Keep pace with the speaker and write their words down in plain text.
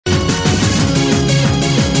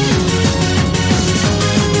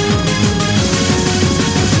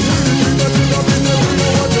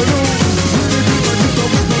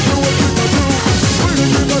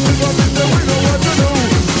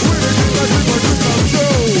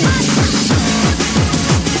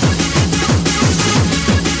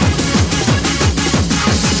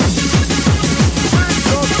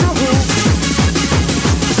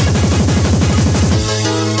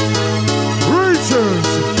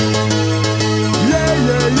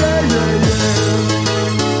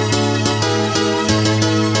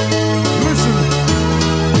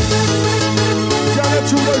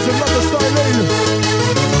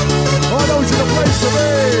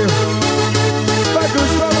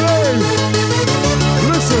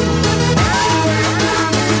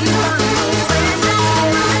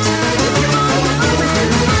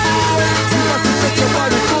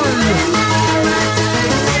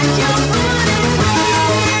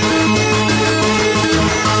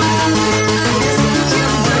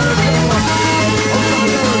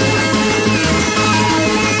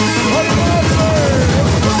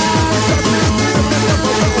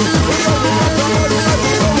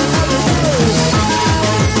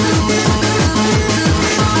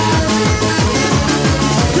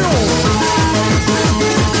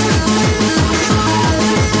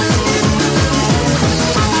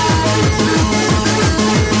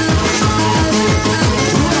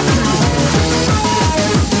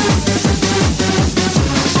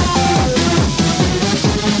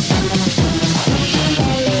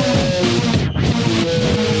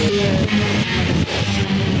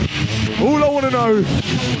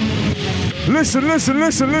Listen.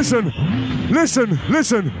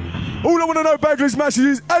 All I want to know, Bagleys message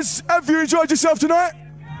is, have you enjoyed yourself tonight?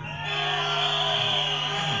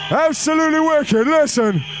 Absolutely wicked.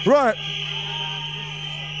 Listen, right.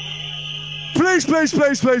 Please.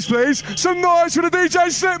 Some noise for the DJ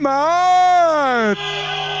Slipmatt.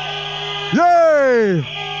 Yay!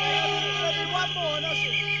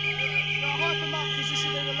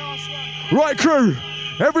 Right, crew.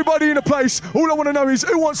 Everybody in the place. All I want to know is,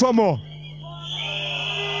 who wants one more?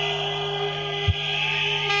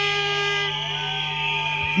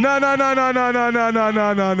 No.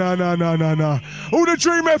 All the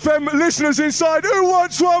Dream FM listeners inside, who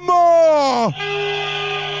wants one more?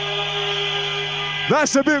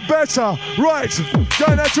 That's a bit better. Right,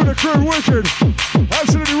 going out to the crew, wicked.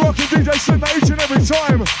 Absolutely rocking DJ Slipmatt each and every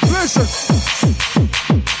time. Listen.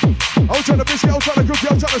 I'll try the biscuit, I'll try the cookie,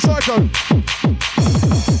 I'll try the psycho.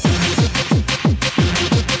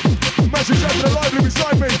 Massive shout to the lively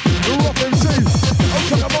beside me, the Rock MC. I'll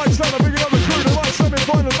try the mic stand, I'm picking up the crew, the right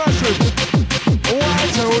semi-final massive. 1,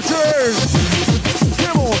 2, 3.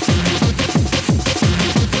 Come on.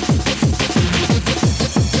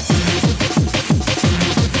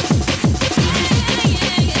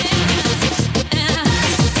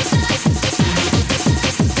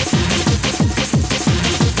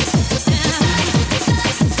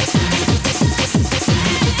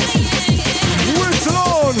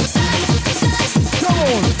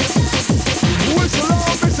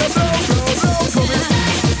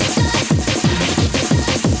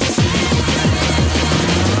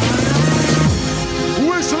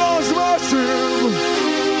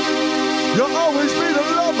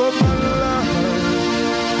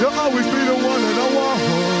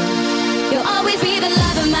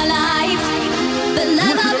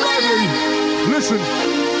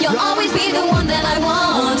 You'll always be the one that I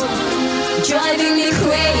want, driving me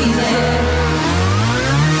crazy.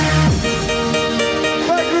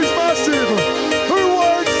 Bagleys massive. Who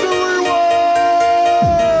wants the rewind?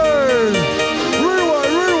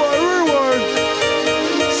 Rewind.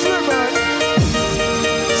 Slipmatt.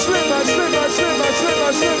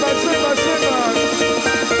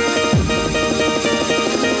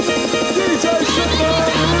 DJ Slipmatt,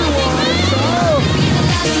 rewind.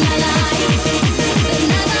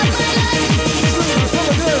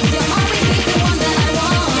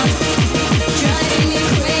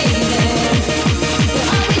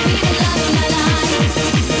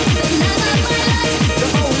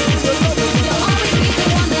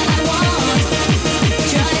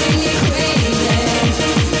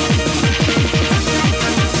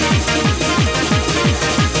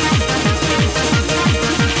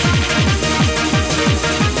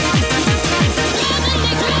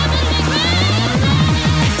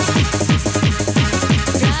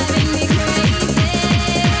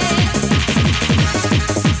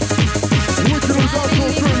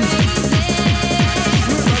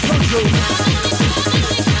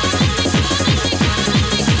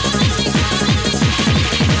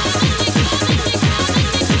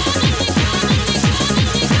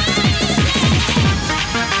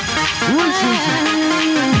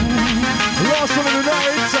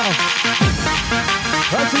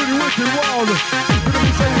 Absolutely wicked, wild.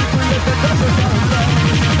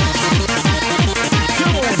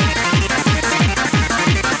 Come on.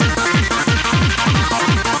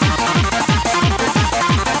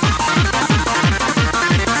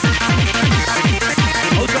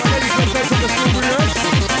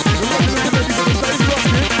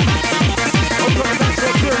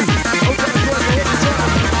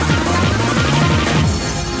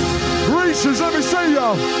 Let me see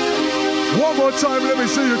ya. One more time, let me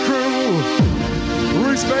see your crew.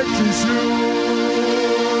 Respect is you.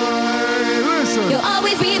 Hey, listen. You'll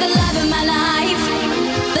always be the love of my life,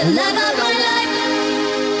 the love of my life.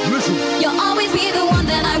 Listen. You'll always be the one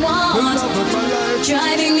that I want, the love of my life.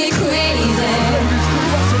 Driving me crazy.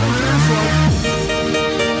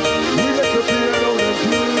 We let the piano and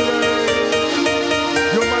play.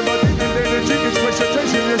 You're my body and energy, it's special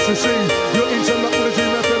attention, yes to see. You're intellect with a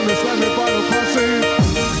dream FM, the slamming final passing.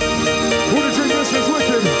 Who the dream listeners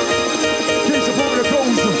wicked? Keep supporting the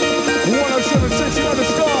goals. 107.6, you know the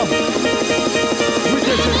star. We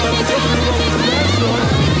get it, man. That's right.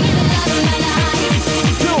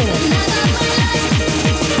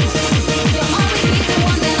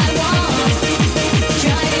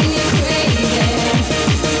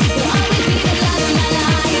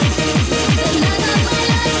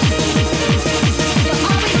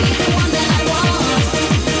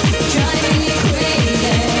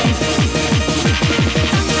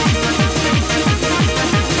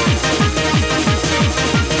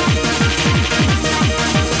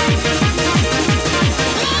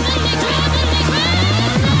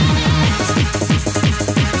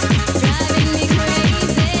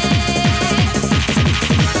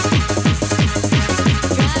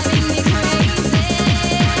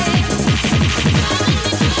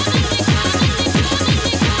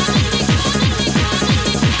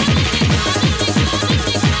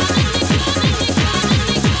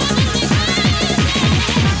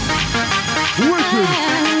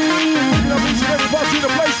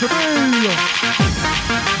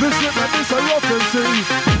 This Slipmatt, this a Ruff MC.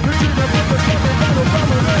 The team that put the Slipmatt Bagleys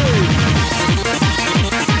family.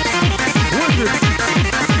 Wicked.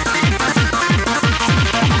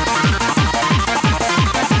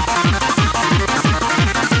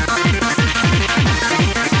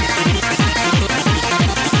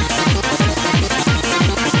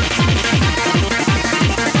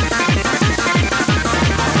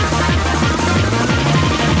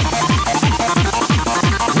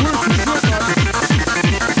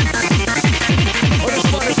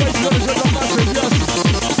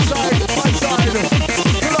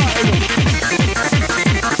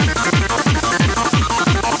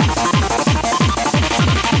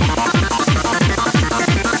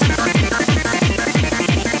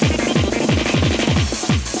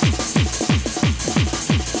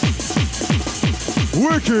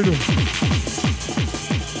 Wicked.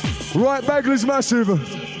 Right, Bagleys massive.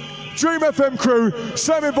 Dream FM crew,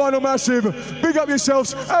 Slamming Vinyl massive. Big up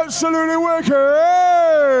yourselves, absolutely wicked.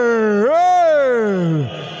 Hey, hey.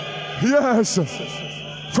 Yes.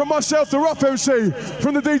 From myself, the Ruff MC,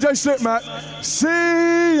 from the DJ Slipmatt.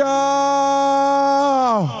 See ya.